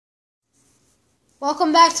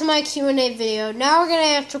Welcome back to my Q&A video. Now we're going to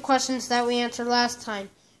answer questions that we answered last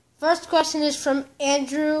time. First question is from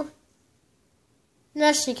Andrew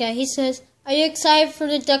Neshika. He says, are you excited for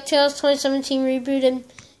the DuckTales 2017 reboot and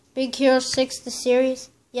Big Hero 6, the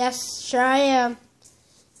series? Yes, sure I am.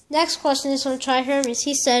 Next question is from Try Hermes.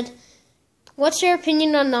 He said, what's your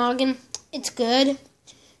opinion on Noggin? It's good.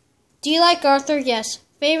 Do you like Arthur? Yes.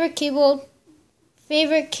 Favorite cable,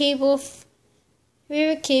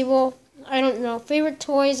 I don't know. Favorite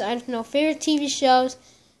toys, I don't know. Favorite TV shows,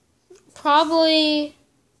 probably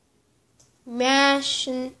MASH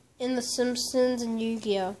and The Simpsons and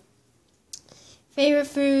Yu-Gi-Oh. Favorite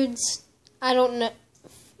foods, I don't know.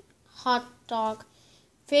 Hot dog.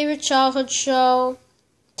 Favorite childhood show,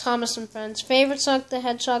 Thomas and Friends. Favorite Sonic the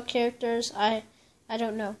Hedgehog characters, I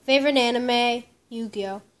don't know. Favorite anime,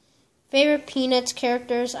 Yu-Gi-Oh. Favorite Peanuts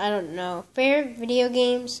characters, I don't know. Favorite video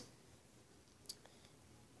games,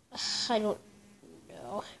 I don't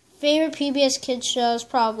know. Favorite PBS Kids shows,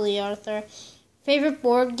 probably Arthur. Favorite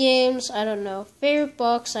board games, I don't know. Favorite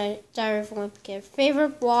books, Diary of a Wimpy Kid.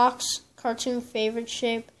 Favorite blocks, cartoon favorite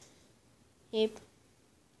shape, I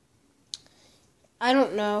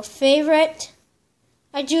don't know. Favorite,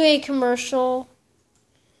 I do a commercial.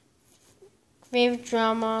 Favorite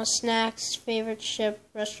drama, snacks, favorite ship,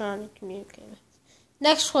 restaurant, and communicator.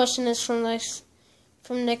 Next question is from Nick's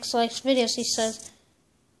Likes Videos. He says,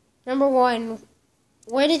 number 1,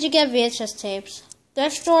 where did you get VHS tapes?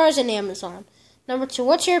 Thrift stores and Amazon. Number 2,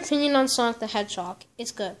 what's your opinion on Sonic the Hedgehog?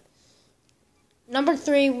 It's good. Number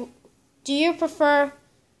 3, do you prefer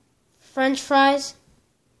French fries?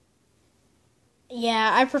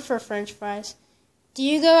 Yeah, I prefer French fries. Do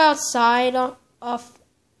you go outside off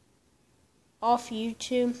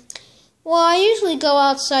YouTube? Well, I usually go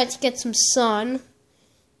outside to get some sun.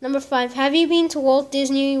 Number 5, have you been to Walt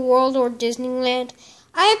Disney World or Disneyland?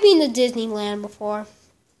 I have been to Disneyland before.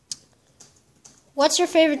 What's your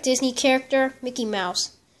favorite Disney character? Mickey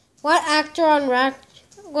Mouse. What actor or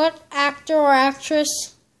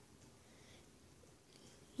actress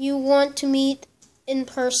you want to meet in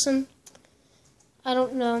person? I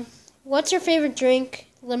don't know. What's your favorite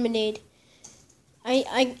drink? Lemonade.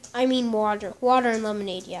 I mean water. Water and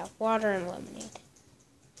lemonade, yeah. Water and lemonade.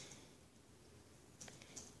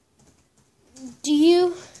 Do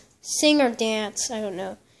you sing or dance? I don't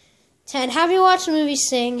know. 10. Have you watched the movie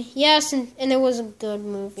Sing? Yes, and it was a good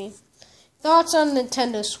movie. Thoughts on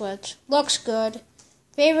Nintendo Switch? Looks good.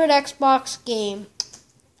 Favorite Xbox game?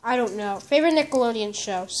 I don't know. Favorite Nickelodeon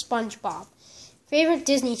show? SpongeBob. Favorite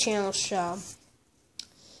Disney Channel show?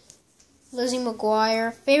 Lizzie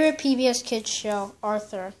McGuire. Favorite PBS Kids show?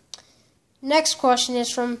 Arthur. Next question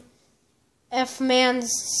is from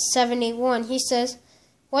FMans781. He says,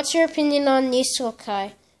 what's your opinion on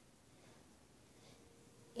Nisokai?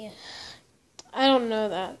 Yeah, I don't know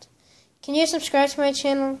that. Can you subscribe to my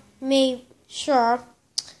channel? Me? Sure.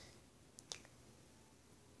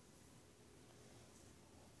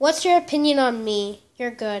 What's your opinion on me?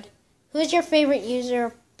 You're good. Who is your favorite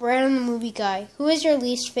user? Brandon the Movie Guy. Who is your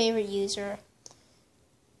least favorite user?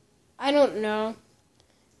 I don't know.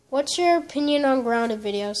 What's your opinion on Grounded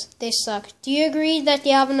videos? They suck. Do you agree that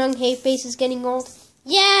the Alvin Hung hate base is getting old?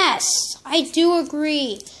 Yes, I do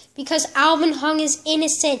agree. Because Alvin Hung is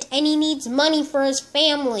innocent and he needs money for his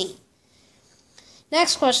family.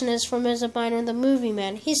 Next question is from Isabiner the Movie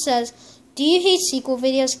Man. He says, do you hate sequel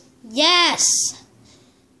videos? Yes.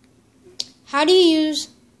 How do you use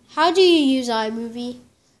iMovie?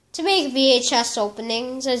 To make VHS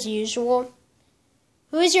openings, as usual.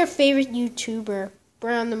 Who is your favorite YouTuber?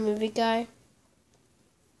 Brown the Movie Guy.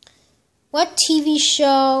 What TV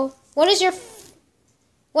shows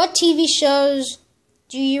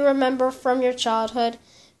do you remember from your childhood?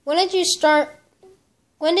 When did you start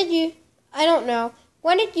your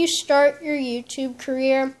YouTube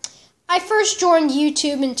career? I first joined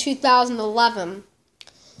YouTube in 2011.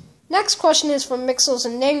 Next question is from Mixels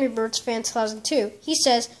and Angry Birds Fan 2002. He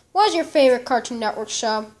says, what is your favorite Cartoon Network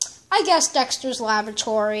show? I guess Dexter's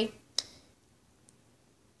Laboratory.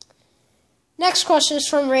 Next question is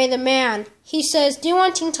from Ray the Man. He says, do you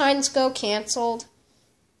want Teen Titans Go canceled?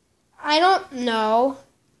 I don't know,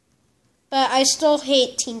 but I still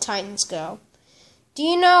hate Teen Titans Go. Do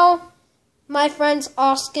you know my friends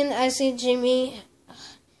Austin, Ezzy, Jimmy,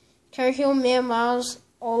 Cargill, Man, Miles,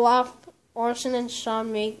 Olaf, Orson, and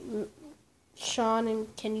Sean, and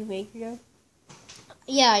Kenny Magrio?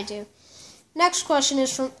 Yeah, I do. Next question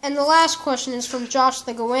is the last question is from Josh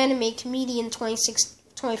the Go Anime Comedian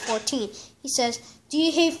 2014. He says, do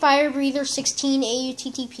you hate Firebreather 16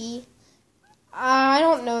 AUTTP? I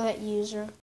don't know that user.